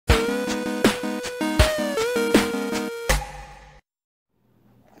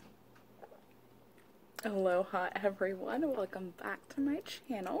Aloha everyone, welcome back to my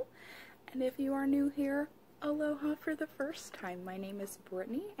channel, and if you are new here, aloha for the first time. My name is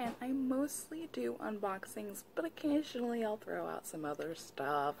Brittney and I mostly do unboxings, but occasionally I'll throw out some other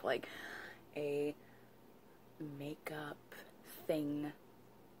stuff like a makeup thing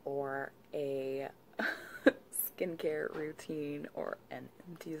or a skincare routine or an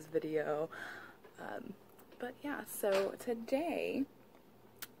empties video. But yeah, so today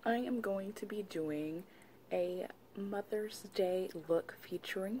I am going to be doing a Mother's Day look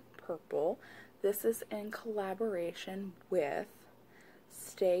featuring purple. This is in collaboration with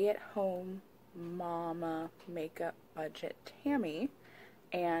Stay at Home Mama Makeup Budget Tammy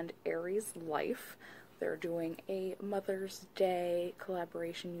and Erie's Life. They're doing a Mother's Day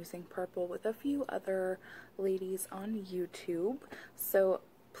collaboration using purple with a few other ladies on YouTube. So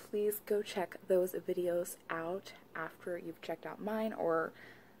please go check those videos out after you've checked out mine, or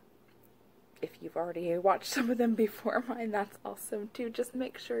if you've already watched some of them before mine, that's awesome too. Just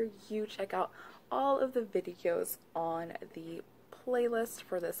make sure you check out all of the videos on the playlist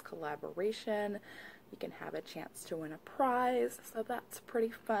for this collaboration. You can have a chance to win a prize, so that's pretty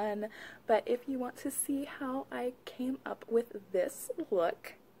fun. But if you want to see how I came up with this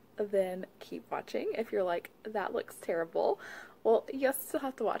look, then keep watching. If you're like, that looks terrible, well, you still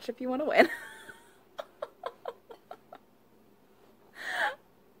have to watch if you want to win.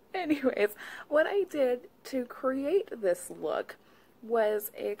 Anyways, what I did to create this look was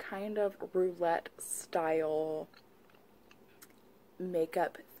a kind of roulette style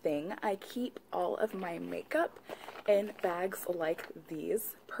makeup thing. I keep all of my makeup in bags like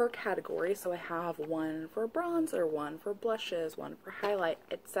these per category. So I have one for bronzer, one for blushes, one for highlight,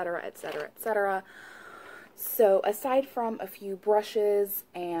 etc., etc., etc. So aside from a few brushes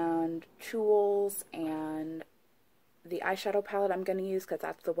and tools and the eyeshadow palette I'm going to use, because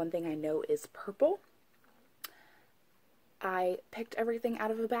that's the one thing I know is purple, I picked everything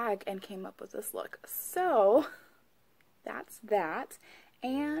out of a bag and came up with this look. So that's that,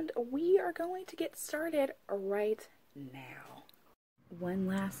 and we are going to get started right now. One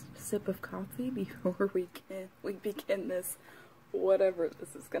last sip of coffee before we begin this, whatever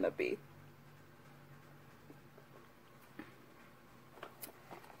this is going to be.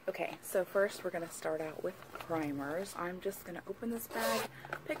 Okay, so first we're going to start out with primers. I'm just going to open this bag,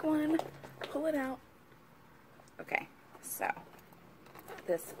 pick one, pull it out. Okay, so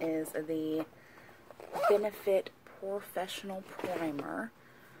this is the Benefit Professional Primer.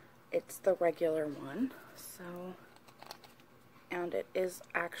 It's the regular one, so, and it is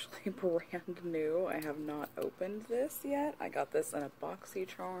actually brand new. I have not opened this yet. I got this in a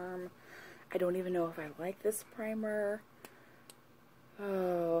BoxyCharm. I don't even know if I like this primer.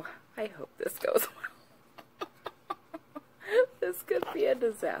 Oh, I hope this goes well. This could be a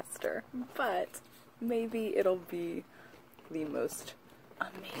disaster, but maybe it'll be the most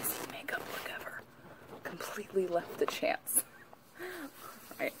amazing makeup look ever. Completely left the chance.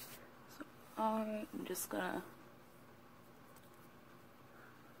 Alright, so I'm just gonna...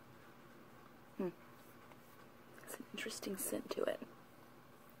 It's an interesting scent to it.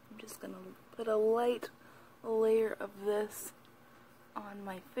 I'm just gonna put a light layer of this on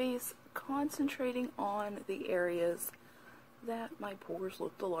my face, concentrating on the areas that my pores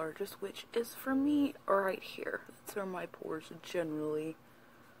look the largest, which is for me right here. That's where my pores generally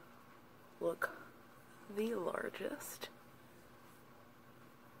look the largest.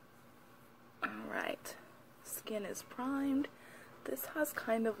 Alright, skin is primed. This has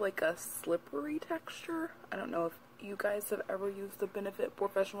kind of like a slippery texture. I don't know if you guys have ever used the Benefit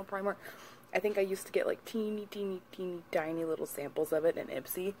Professional Primer. I think I used to get like teeny tiny little samples of it in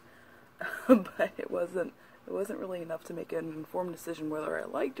Ipsy, but it wasn't really enough to make an informed decision whether I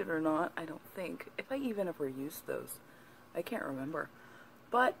liked it or not. I don't think, if I even ever used those, I can't remember.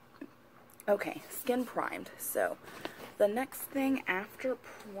 But okay, skin primed. So the next thing after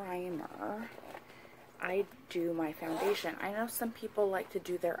primer, I do my foundation. I know some people like to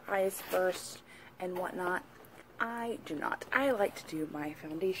do their eyes first and whatnot. I do not. I like to do my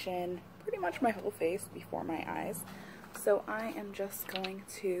foundation, pretty much my whole face, before my eyes. So I am just going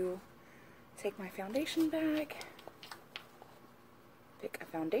to take my foundation bag, pick a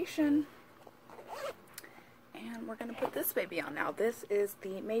foundation, and we're going to put this baby on now. This is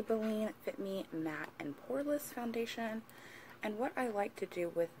the Maybelline Fit Me Matte and Poreless Foundation, and what I like to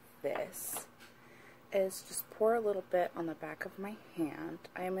do with this is just pour a little bit on the back of my hand.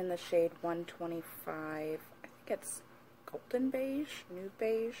 I am in the shade 125, I think it's golden beige, nude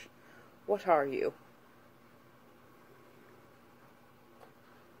beige. What are you?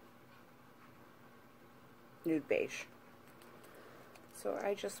 Nude beige. So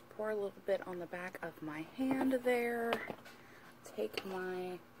I just pour a little bit on the back of my hand there. Take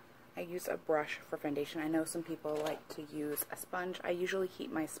my, I use a brush for foundation. I know some people like to use a sponge. I usually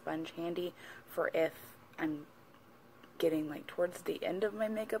keep my sponge handy for if I'm getting like towards the end of my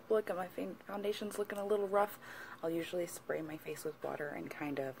makeup look and my foundation's looking a little rough. I'll usually spray my face with water and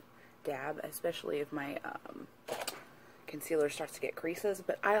kind of dab, especially if my concealer starts to get creases.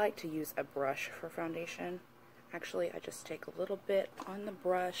 But I like to use a brush for foundation. Actually, I just take a little bit on the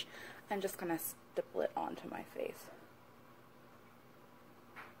brush and just kind of stipple it onto my face.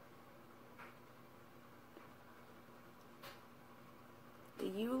 Do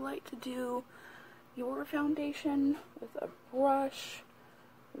you like to do your foundation with a brush,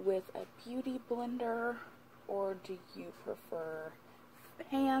 with a beauty blender, or do you prefer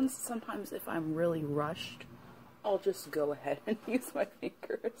hands? Sometimes if I'm really rushed, I'll just go ahead and use my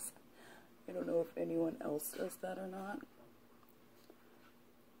fingers. I don't know if anyone else does that or not.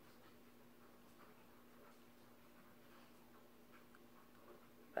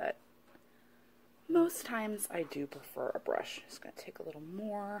 But most times I do prefer a brush. Just going to take a little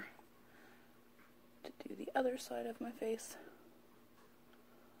more to do the other side of my face.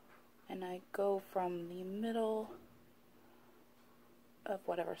 And I go from the middle of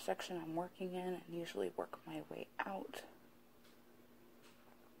whatever section I'm working in and usually work my way out.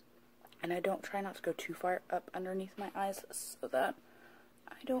 And I don't try not to go too far up underneath my eyes so that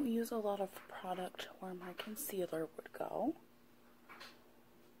I don't use a lot of product where my concealer would go.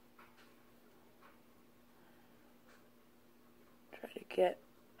 Try to get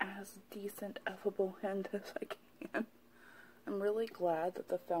as decent of a blend as I can. I'm really glad that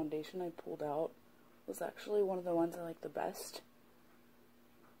the foundation I pulled out was actually one of the ones I like the best,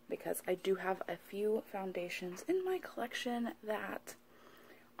 because I do have a few foundations in my collection that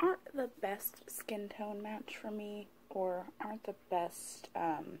aren't the best skin tone match for me, or aren't the best,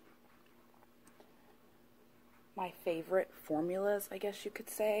 my favorite formulas, I guess you could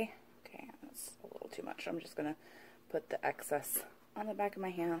say. Okay, that's a little too much. I'm just going to put the excess on the back of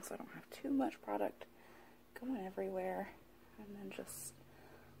my hand so I don't have too much product going everywhere. And then just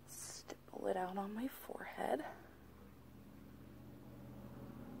stipple it out on my forehead.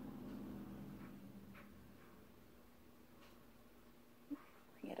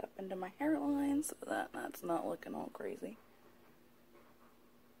 Bring it up into my hairline so that that's not looking all crazy.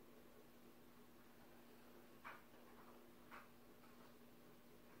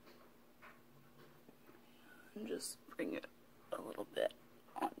 And just bring it a little bit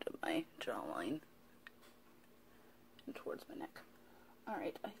onto my jawline and towards my neck.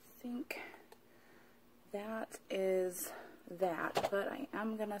 Alright, I think that is that, but I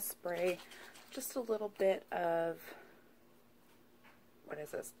am going to spray just a little bit of, what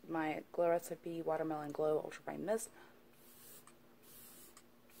is this, my Glow Recipe Watermelon Glow Ultra Fine Mist.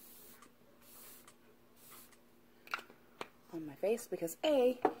 On my face because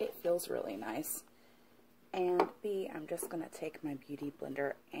A, it feels really nice, and B, I'm just going to take my beauty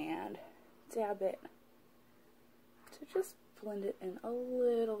blender and dab it to just blend it in a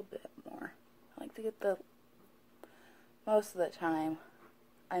little bit more. I like to get the, most of the time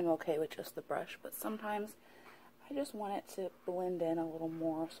I'm okay with just the brush, but sometimes I just want it to blend in a little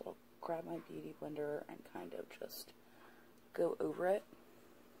more, so I'll grab my beauty blender and kind of just go over it.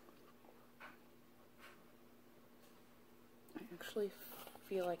 I actually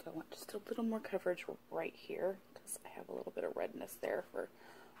feel like I want just a little more coverage right here because I have a little bit of redness there for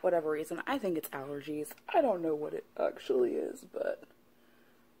whatever reason. I think it's allergies. I don't know what it actually is, but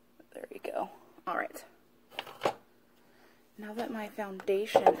there you go. Alright. Now that my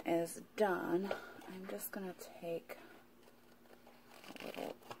foundation is done, I'm just going to take a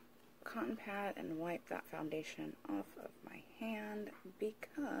little cotton pad and wipe that foundation off of my hand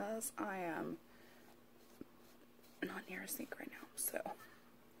because I am not near a sink right now. So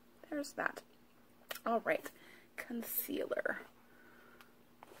there's that. Alright, concealer.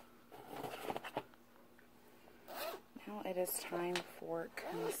 Now it is time for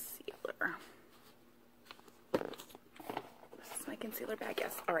concealer. This is my concealer bag,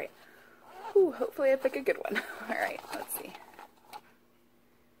 yes. Alright. Ooh, hopefully I pick a good one. Alright, let's see.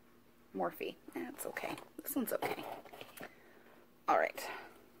 Morphe. That's okay. This one's okay. Alright.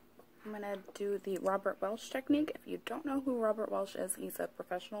 I'm going to do the Robert Welch technique. If you don't know who Robert Welch is, he's a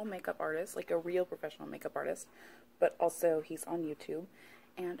professional makeup artist, like a real professional makeup artist, but also he's on YouTube.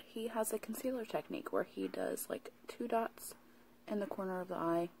 And he has a concealer technique where he does like 2 dots in the corner of the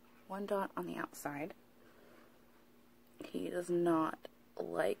eye, 1 dot on the outside. He does not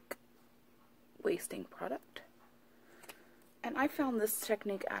like wasting product. And I found this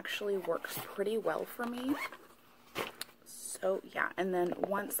technique actually works pretty well for me. So yeah, and then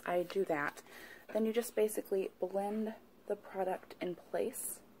once I do that, then you just basically blend the product in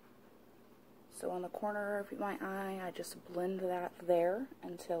place. So on the corner of my eye, I just blend that there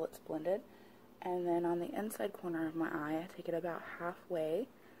until it's blended. And then on the inside corner of my eye, I take it about halfway,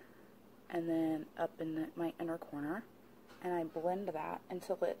 and then up in my inner corner, and I blend that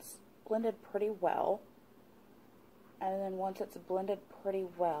until it's blended pretty well. And then once it's blended pretty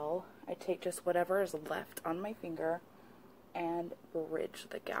well, I take just whatever is left on my finger and bridge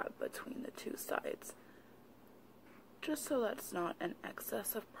the gap between the two sides, just so that's not an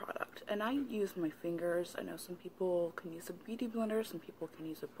excess of product. And I use my fingers. I know some people can use a beauty blender, some people can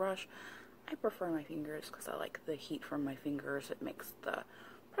use a brush. I prefer my fingers because I like the heat from my fingers. It makes the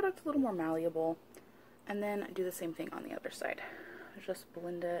product a little more malleable. And then I do the same thing on the other side. I just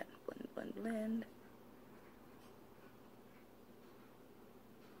blend it, blend.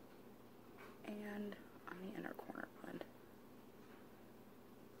 And on the inner corner, blend.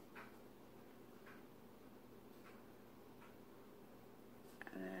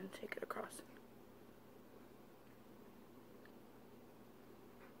 And then take it across.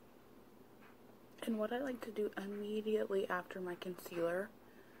 And what I like to do immediately after my concealer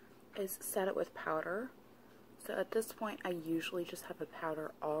is set it with powder. So at this point, I usually just have a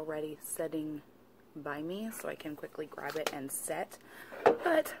powder already setting by me, so I can quickly grab it and set.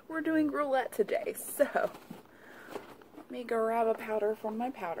 But we're doing roulette today, so let me grab a powder from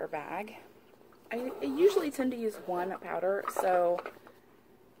my powder bag. I usually tend to use one powder, so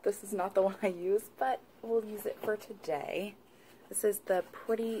this is not the one I use, but we'll use it for today. This is the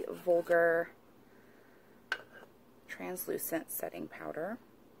Pretty Vulgar Translucent Setting Powder.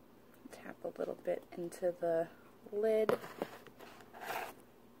 Tap a little bit into the lid.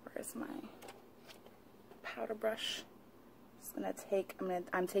 Where's my powder brush?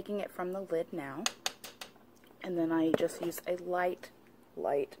 I'm taking it from the lid now, and then I just use a light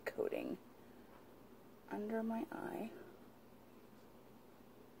coating under my eye.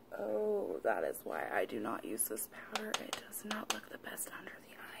 Oh, that is why I do not use this powder. It does not look the best under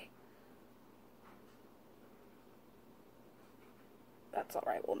the eye. That's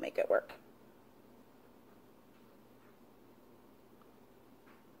alright, we'll make it work.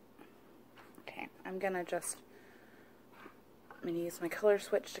 Okay, I'm gonna use my color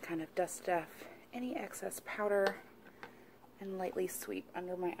switch to kind of dust off any excess powder and lightly sweep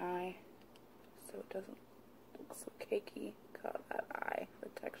under my eye so it doesn't look so cakey. God, that eye, the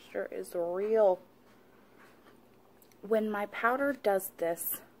texture is real. When my powder does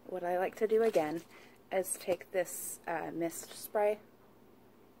this, what I like to do again is take this mist spray.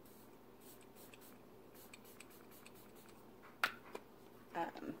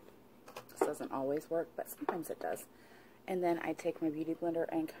 This doesn't always work, but sometimes it does. And then I take my beauty blender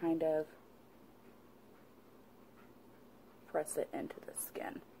and kind of press it into the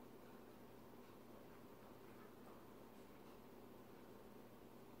skin.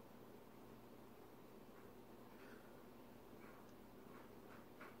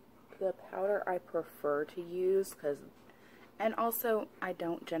 The powder I prefer to use, and also I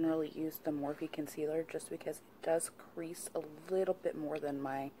don't generally use the Morphe concealer just because it does crease a little bit more than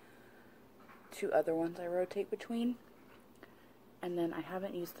my two other ones I rotate between. And then I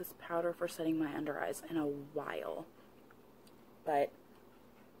haven't used this powder for setting my under eyes in a while, but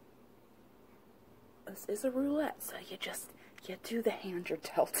this is a roulette, so you do the hand you're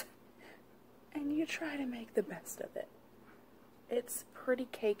dealt and you try to make the best of it. It's pretty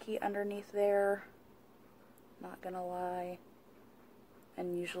cakey underneath there, not gonna lie,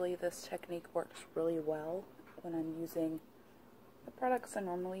 and usually this technique works really well when I'm using the products I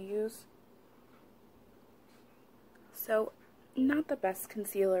normally use. So not the best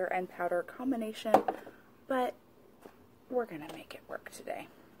concealer and powder combination, but we're gonna make it work today.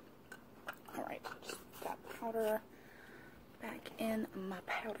 Alright, just put that powder back in my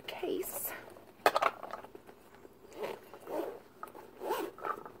powder case.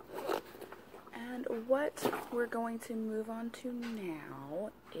 And what we're going to move on to now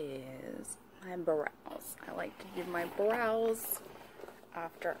is my brows. I like to do my brows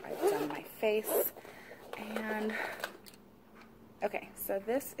after I've done my face. And okay, so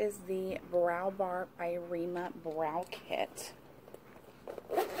this is the Brow Bar by Rima Brow Kit.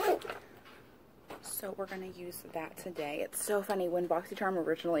 So we're going to use that today. It's so funny, when BoxyCharm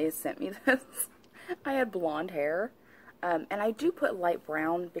originally sent me this, I had blonde hair. And I do put light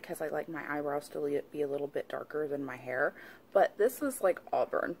brown because I like my eyebrows to be a little bit darker than my hair. But this is like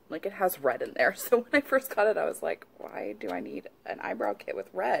auburn. Like, it has red in there. So when I first got it, I was like, why do I need an eyebrow kit with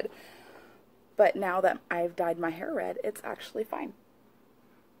red? But now that I've dyed my hair red, it's actually fine.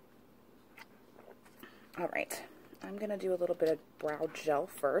 Alright. I'm going to do a little bit of brow gel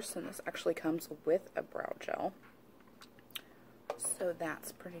first, and this actually comes with a brow gel. So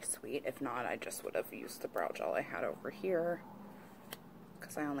that's pretty sweet. If not, I just would have used the brow gel I had over here,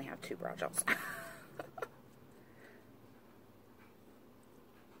 because I only have 2 brow gels.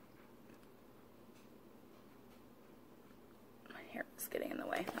 My hair is getting in the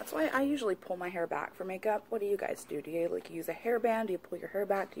way. That's why I usually pull my hair back for makeup. What do you guys do? Do you like use a hairband? Do you pull your hair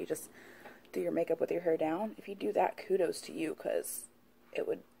back? Do you just do your makeup with your hair down? If you do that, kudos to you, because it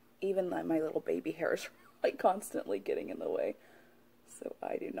would, even my little baby hairs like constantly getting in the way. So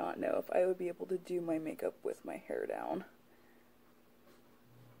I do not know if I would be able to do my makeup with my hair down.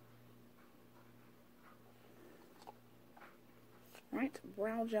 Alright,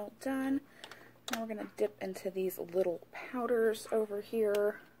 brow gel done. Now we're going to dip into these little powders over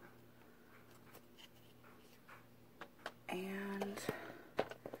here. And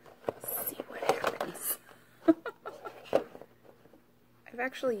see what happens. I've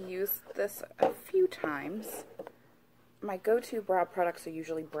actually used this a few times. My go-to brow products are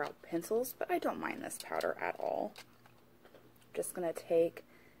usually brow pencils, but I don't mind this powder at all. Just going to take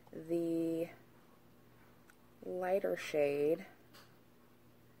the lighter shade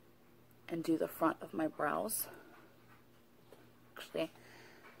and do the front of my brows. Actually,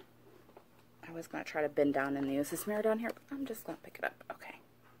 I was going to try to bend down and use this mirror down here, but I'm just going to pick it up. Okay.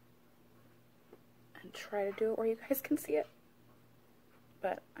 And try to do it where you guys can see it.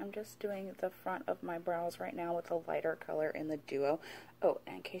 But I'm just doing the front of my brows right now with a lighter color in the Duo. Oh,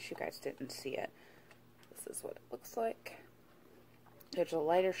 and in case you guys didn't see it, this is what it looks like. There's a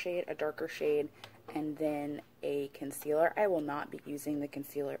lighter shade, a darker shade, and then a concealer. I will not be using the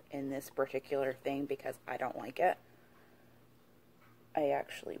concealer in this particular thing because I don't like it. I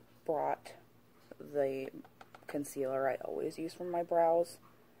actually brought the concealer I always use for my brows.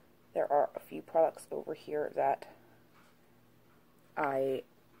 There are a few products over here that I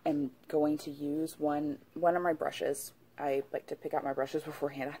am going to use. One of my brushes. I like to pick out my brushes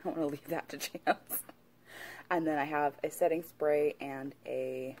beforehand. I don't want to leave that to chance. And then I have a setting spray and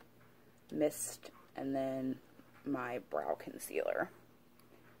a mist, and then my brow concealer.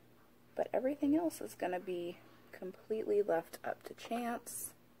 But everything else is going to be completely left up to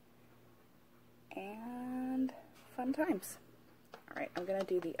chance and fun times. Alright, I'm going to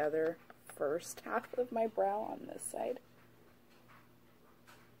do the other first half of my brow on this side.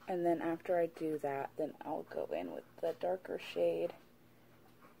 And then after I do that, then I'll go in with the darker shade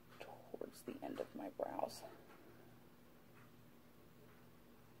towards the end of my brows.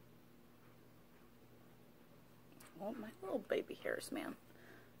 Well, my little baby hairs, man.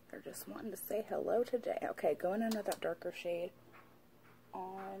 They're just wanting to say hello today. Okay, going in with that darker shade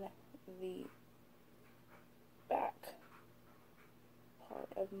on the back part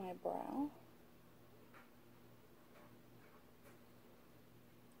of my brow.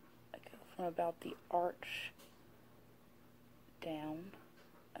 I go from about the arch down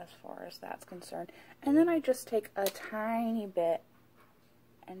as far as that's concerned. And then I just take a tiny bit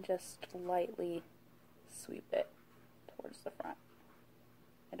and just lightly sweep it towards the front.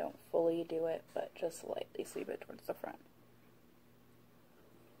 I don't fully do it, but just lightly sweep it towards the front.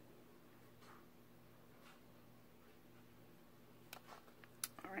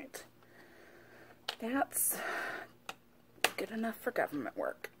 Alright. That's good enough for government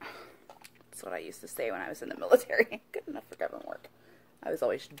work. That's what I used to say when I was in the military. Good enough for government work. I was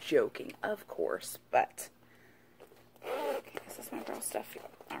always joking, of course, but okay, this is my brow stuff.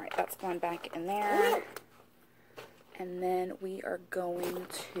 Alright, that's going back in there. And then we are going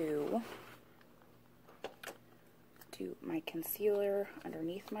to do my concealer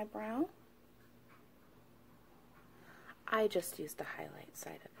underneath my brow. I just used the highlight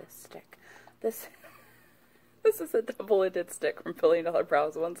side of this stick. This is a double-ended stick from $1 Billion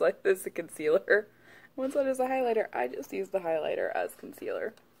Brows. One side is the concealer, one side is a highlighter. I just used the highlighter as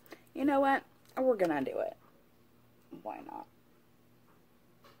concealer. You know what? We're gonna do it. Why not?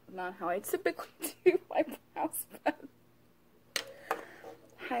 Not how I typically do my brows, but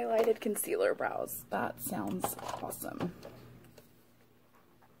highlighted concealer brows. That sounds awesome.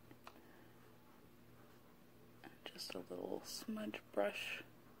 Just a little smudge brush.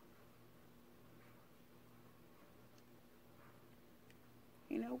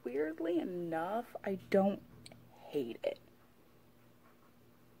 You know, weirdly enough, I don't hate it.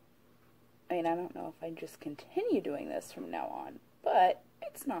 I mean, I don't know if I just continue doing this from now on, but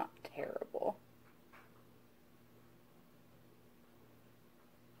it's not terrible.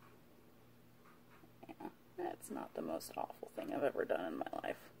 Yeah, that's not the most awful thing I've ever done in my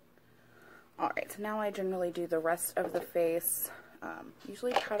life. Alright, so now I generally do the rest of the face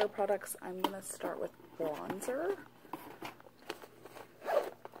Usually powder products, I'm going to start with bronzer.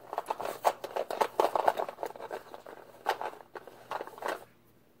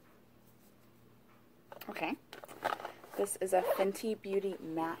 Okay. This is a Fenty Beauty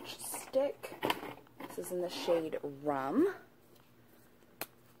Match Stick. This is in the shade Rum.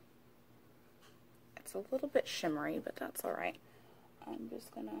 It's a little bit shimmery, but that's alright. I'm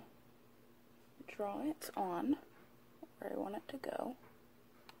just going to draw it on where I want it to go.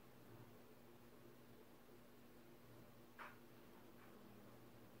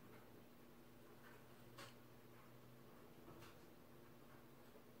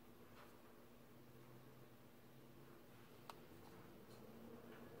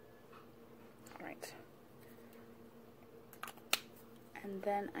 Alright. And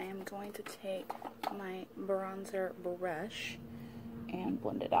then I am going to take my bronzer brush and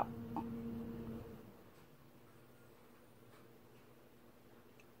blend it out.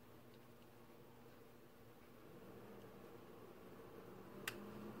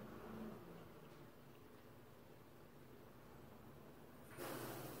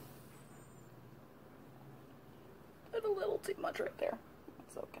 Did a little too much right there.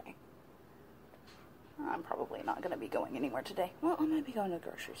 That's okay. I'm probably not going to be going anywhere today. Well, I might be going to the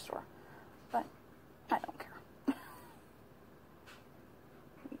grocery store, but I don't care.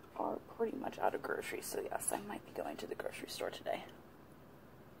 We are pretty much out of groceries, so yes, I might be going to the grocery store today.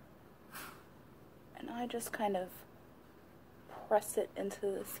 And I just kind of press it into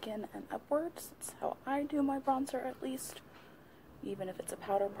the skin and upwards. That's how I do my bronzer, at least. Even if it's a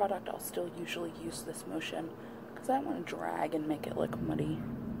powder product, I'll still usually use this motion because I don't want to drag and make it look muddy.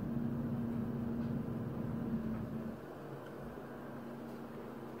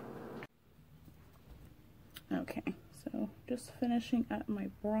 Okay, so just finishing up my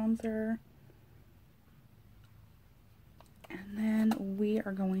bronzer, and then we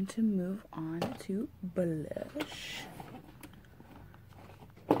are going to move on to blush.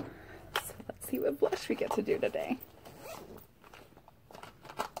 So let's see what blush we get to do today.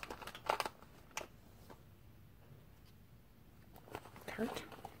 Tarte.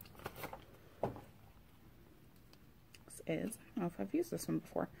 This is, I don't know if I've used this one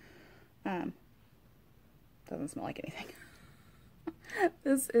before. Doesn't smell like anything.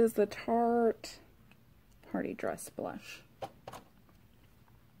 This is the Tarte Party Dress Blush.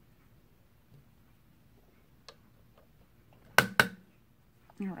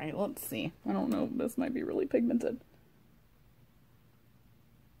 Alright, let's see. I don't know, this might be really pigmented.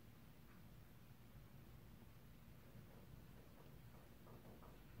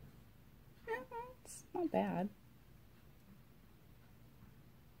 It's not bad.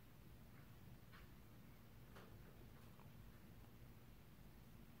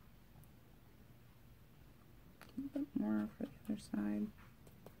 A bit more for the other side.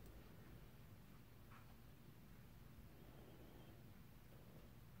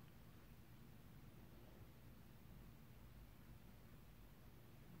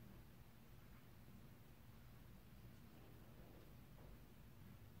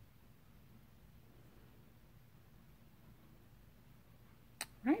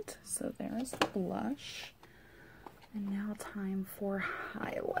 Right, so there's the blush. And now time for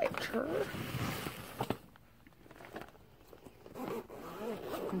highlighter.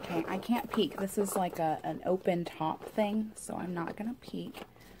 Okay, I can't peek. This is like an open top thing, so I'm not going to peek.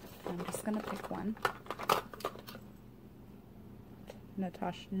 I'm just going to pick one.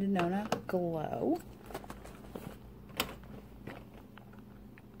 Natasha Denona Glow.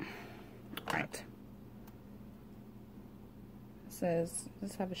 Alright. Does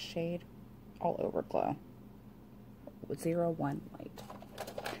this have a shade all over glow? 01 Light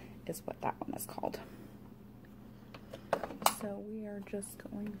is what that one is called. So we are just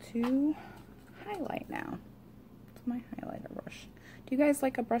going to highlight now. It's my highlighter brush. Do you guys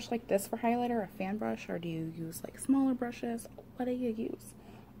like a brush like this for highlighter, a fan brush, or do you use like smaller brushes? What do you use?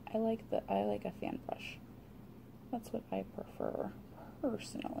 I like a fan brush. That's what I prefer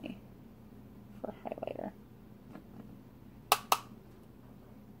personally for highlighter.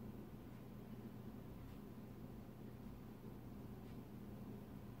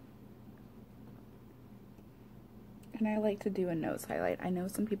 And I like to do a nose highlight. I know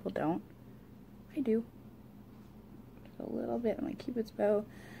some people don't. I do. Just a little bit on my Cupid's bow.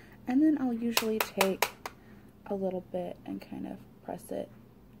 And then I'll usually take a little bit and kind of press it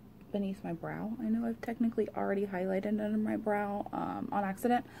beneath my brow. I know I've technically already highlighted under my brow on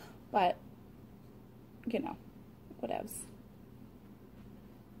accident, but you know, whatevs.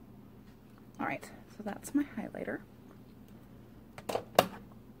 Alright, so that's my highlighter.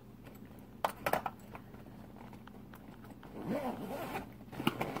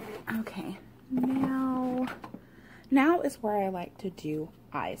 Okay, now is where I like to do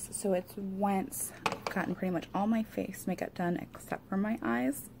eyes. So it's once I've gotten pretty much all my face makeup done except for my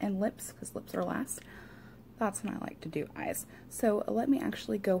eyes and lips, because lips are last. That's when I like to do eyes. So let me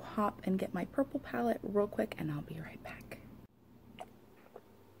actually go hop and get my purple palette real quick, and I'll be right back.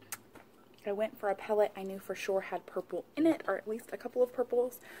 I went for a palette I knew for sure had purple in it, or at least a couple of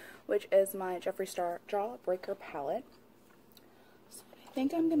purples, which is my Jeffree Star Jawbreaker palette. So what I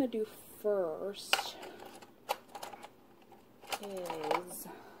think I'm going to do first is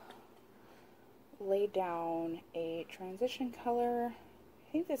lay down a transition color.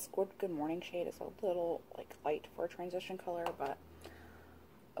 I think this Good Morning shade is a little like light for a transition color, but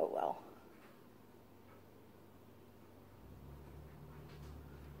oh well.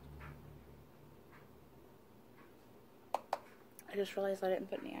 I just realized I didn't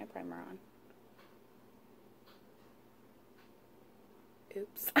put any eye primer on.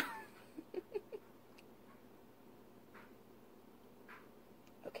 Oops.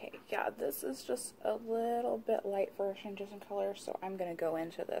 Okay, yeah, this is just a little bit light for a transition color, so I'm going to go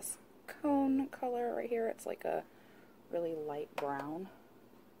into this cone color right here. It's like a really light brown.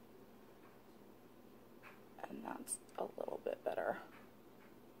 And that's a little bit better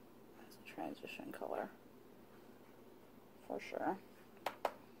as a transition color, for sure.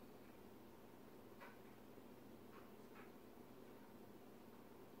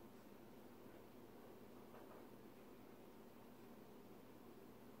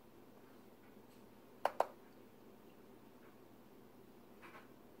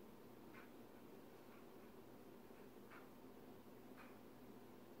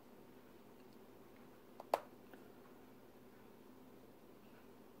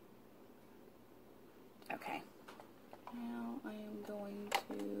 Okay, now I am going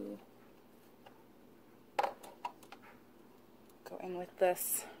to go in with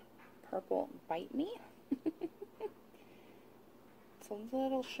this purple Bite Me. It's a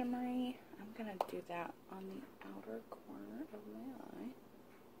little shimmery. I'm going to do that on the outer corner of my eye.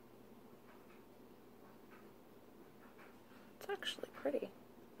 It's actually pretty.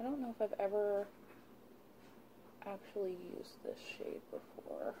 I don't know if I've ever actually used this shade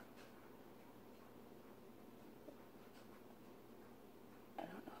before.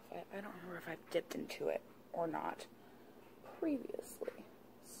 I don't remember if I've dipped into it or not previously,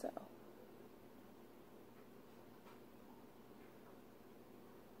 so.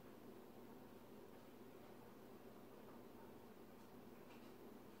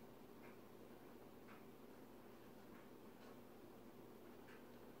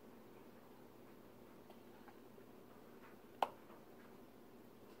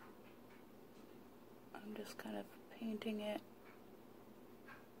 I'm just kind of painting it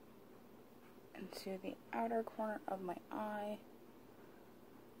into the outer corner of my eye,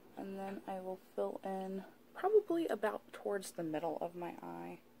 and then I will fill in probably about towards the middle of my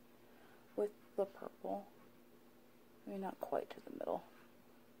eye with the purple. Maybe not quite to the middle.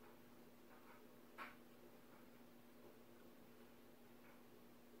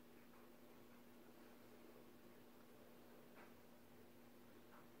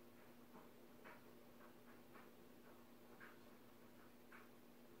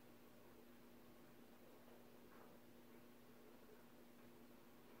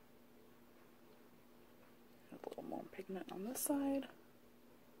 A little more pigment on this side.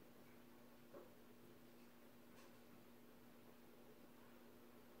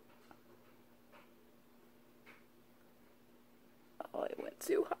 Oh, it went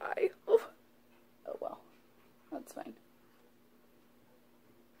too high. Oh, oh well, that's fine.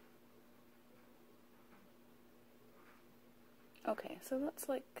 Okay, so that's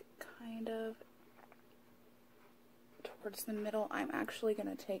like kind of towards the middle. I'm actually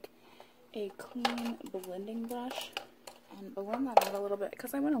going to take a clean blending brush and blend that out a little bit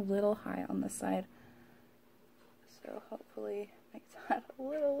because I went a little high on this side. So hopefully makes that a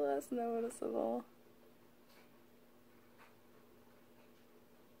little less noticeable.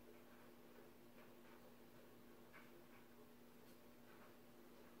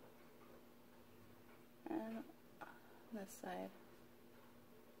 And this side.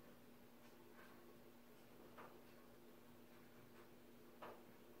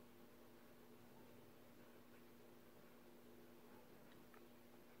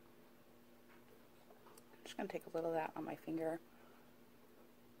 I'm just going to take a little of that on my finger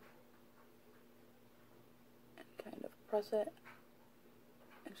and kind of press it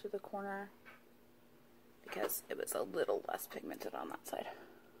into the corner because it was a little less pigmented on that side.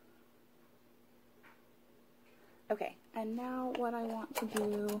 Okay, and now what I want to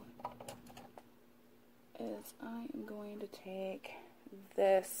do is I am going to take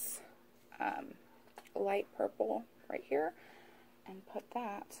this light purple right here and put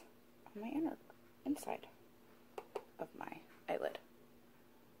that on my inside of my eyelid.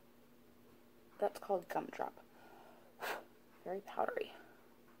 That's called gumdrop. Very powdery.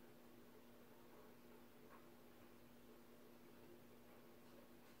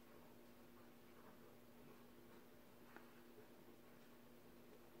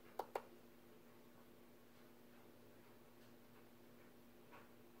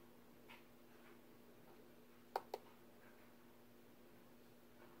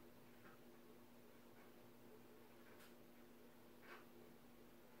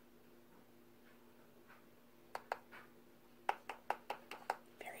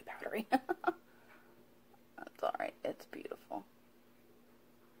 That's alright, it's beautiful.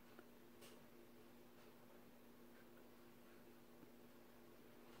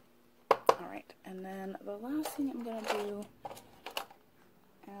 Alright, and then the last thing I'm going to do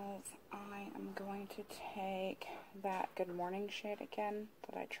is I am going to take that Good Morning shade again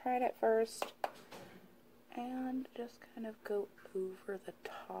that I tried at first and just kind of go over the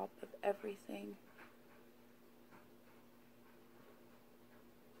top of everything.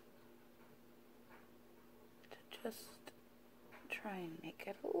 Just try and make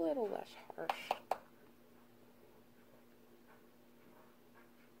it a little less harsh.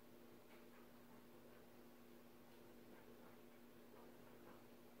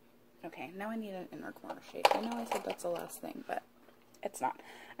 Okay, now I need an inner corner shade. I know I said that's the last thing, but it's not.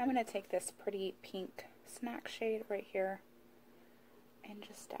 I'm going to take this pretty pink snack shade right here and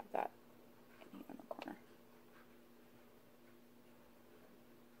just dab that in the inner corner.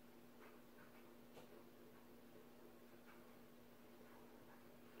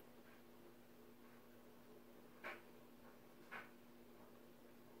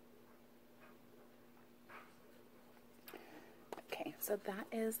 So that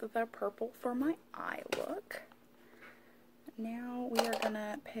is the purple for my eye look. Now we are going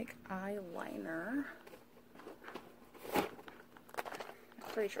to pick eyeliner. I'm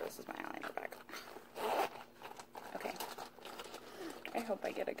pretty sure this is my eyeliner bag. Okay. I hope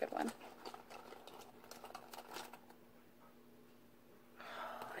I get a good one.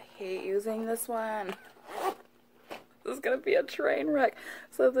 Oh, I hate using this one. This is going to be a train wreck.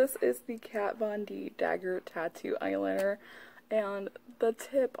 So this is the Kat Von D Dagger Tattoo Eyeliner. And the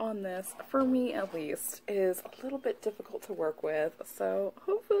tip on this, for me at least, is a little bit difficult to work with. So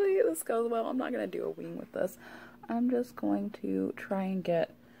hopefully this goes well. I'm not going to do a wing with this. I'm just going to try and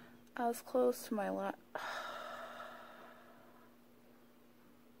get as close to my lash.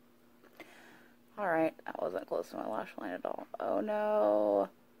 Alright, that wasn't close to my lash line at all. Oh no.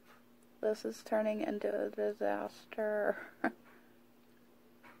 This is turning into a disaster.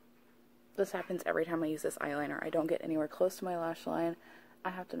 This happens every time I use this eyeliner. I don't get anywhere close to my lash line. I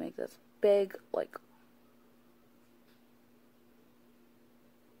have to make this big, like,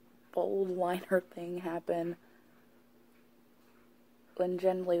 bold liner thing happen. When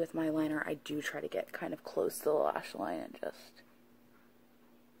generally with my liner, I do try to get kind of close to the lash line and just,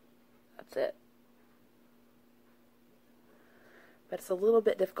 that's it. But it's a little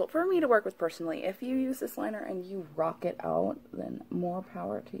bit difficult for me to work with personally. If you use this liner and you rock it out, then more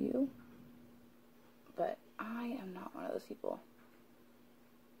power to you. But I am not one of those people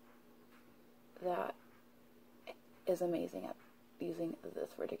that is amazing at using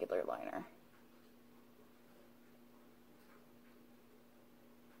this particular liner.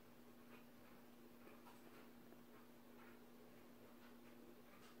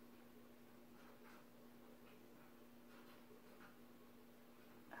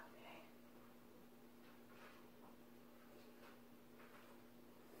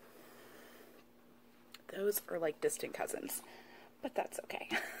 Those are like distant cousins, but that's okay.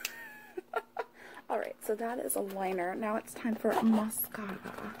 Alright, so that is a liner. Now it's time for mascara.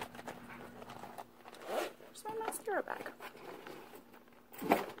 Where's my mascara bag?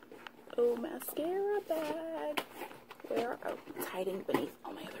 Oh, mascara bag. Where? Oh, it's hiding beneath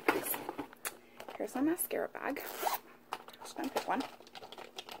all my other bags. Here's my mascara bag. Just gonna pick one.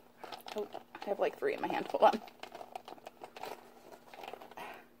 Oh, I have like 3 in my hand. Hold on.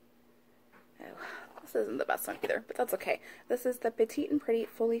 This isn't the best one either, but that's okay. This is the Petite and Pretty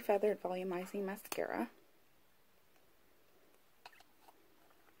Fully Feathered Volumizing Mascara.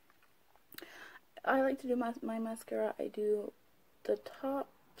 I like to do my mascara. I do the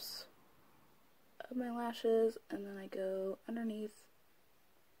tops of my lashes, and then I go underneath,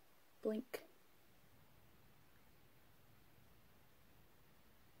 blink,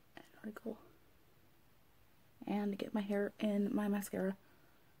 and wrinkle, and get my hair in my mascara.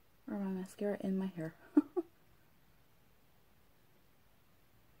 Or my mascara in my hair.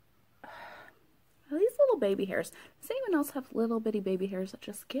 baby hairs. Does anyone else have little bitty baby hairs that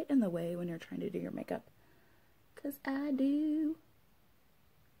just get in the way when you're trying to do your makeup? Because I do.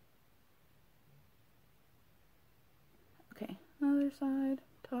 Okay, other side,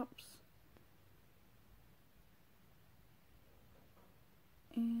 tops.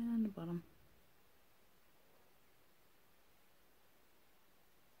 And bottom.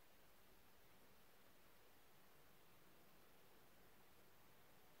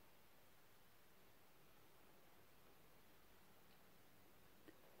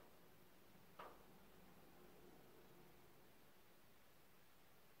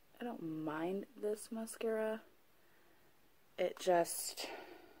 I don't mind this mascara. It just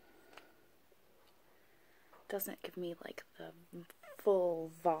doesn't give me like the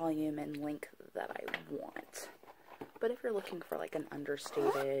full volume and length that I want. But if you're looking for like an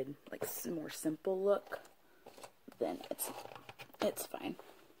understated, like more simple look, then it's fine.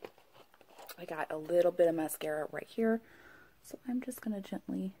 I got a little bit of mascara right here, so I'm just gonna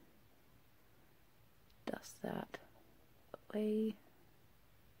gently dust that away.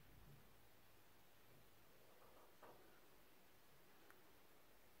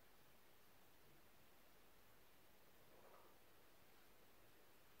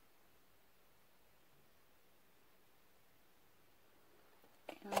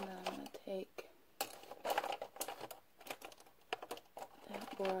 And then I'm going to take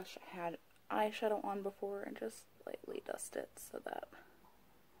that brush. I had eyeshadow on before and just lightly dust it so that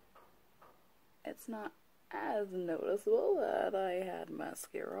it's not as noticeable that I had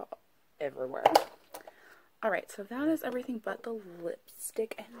mascara everywhere. Alright, so that is everything but the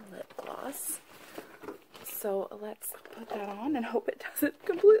lipstick and lip gloss. So let's put that on and hope it doesn't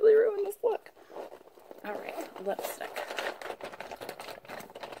completely ruin this look. Alright, lipstick.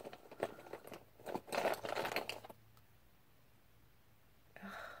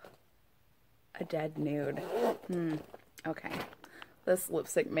 A dead nude. Okay. This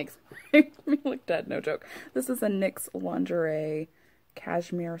lipstick makes me look dead, no joke. This is a NYX Lingerie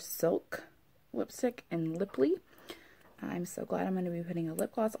Cashmere Silk lipstick in Lipley. I'm so glad I'm going to be putting a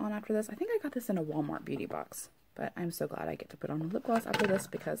lip gloss on after this. I think I got this in a Walmart beauty box, but I'm so glad I get to put on a lip gloss after this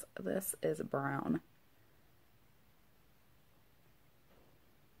because this is brown.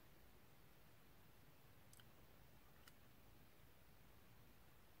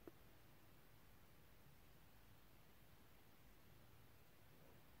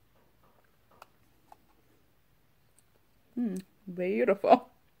 Beautiful.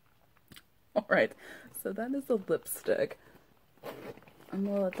 Alright, so that is the lipstick. I'm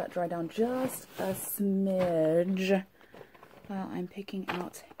going to let that dry down just a smidge while I'm picking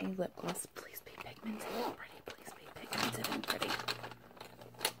out a lip gloss. Please be pigmented and pretty. Please be pigmented and pretty.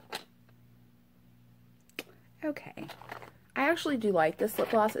 Okay. I actually do like this lip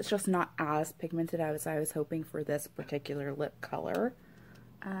gloss. It's just not as pigmented as I was hoping for this particular lip color.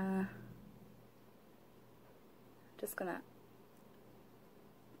 Just going to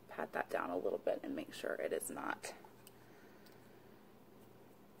pat that down a little bit and make sure it is not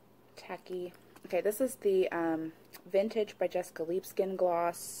tacky. Okay, this is the Vintage by Jessica Leap Skin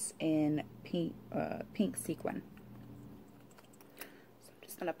Gloss in pink sequin. So I'm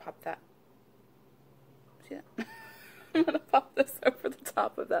just going to pop that. See that? I'm going to pop this over the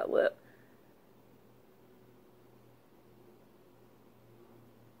top of that lip.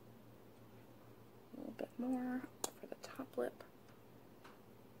 A little bit more for the top lip.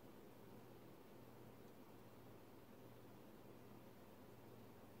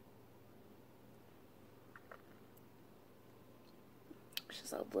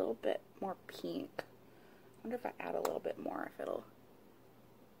 Just a little bit more pink. I wonder if I add a little bit more, if it'll...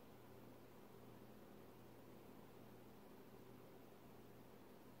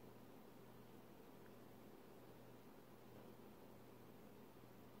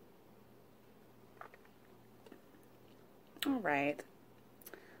 Alright.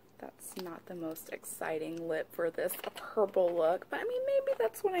 That's not the most exciting lip for this purple look, but I mean, maybe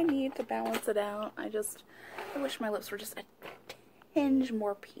that's what I need to balance it out. I wish my lips were just a tinge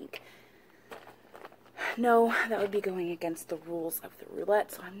more pink. No, that would be going against the rules of the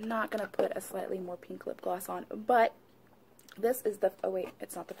roulette, so I'm not going to put a slightly more pink lip gloss on, but this is the, oh wait,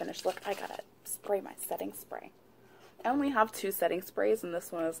 it's not the finished look. I gotta spray my setting spray. I only have 2 setting sprays, and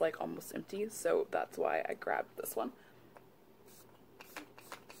this one is like almost empty, so that's why I grabbed this one.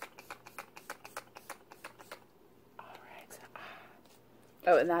 Alright.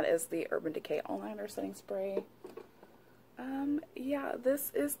 Oh, and that is the Urban Decay All-Nighter setting spray. Yeah,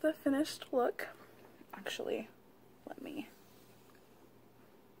 this is the finished look. Actually, let me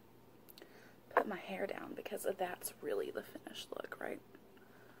put my hair down because that's really the finished look, right?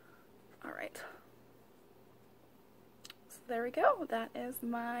 Alright. there we go. That is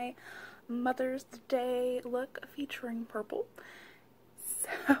my Mother's Day look featuring purple.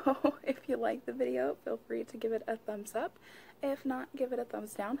 So if you like the video, feel free to give it a thumbs up. If not, give it a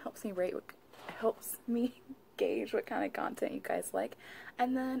thumbs down. Helps me gauge what kind of content you guys like.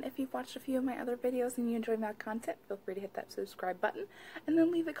 And then if you've watched a few of my other videos and you enjoy my content, feel free to hit that subscribe button. And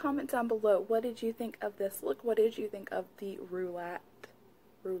then leave a comment down below. What did you think of this look? What did you think of the roulette?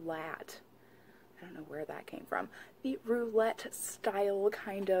 I don't know where that came from. The roulette style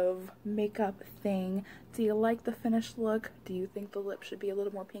kind of makeup thing. Do you like the finished look? Do you think the lips should be a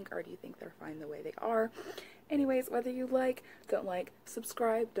little more pink, or do you think they're fine the way they are? Anyways, whether you like, don't like,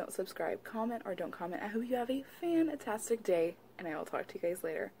 subscribe, don't subscribe, comment, or don't comment, I hope you have a fantastic day, and I will talk to you guys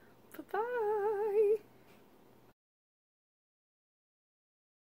later. Bye-bye!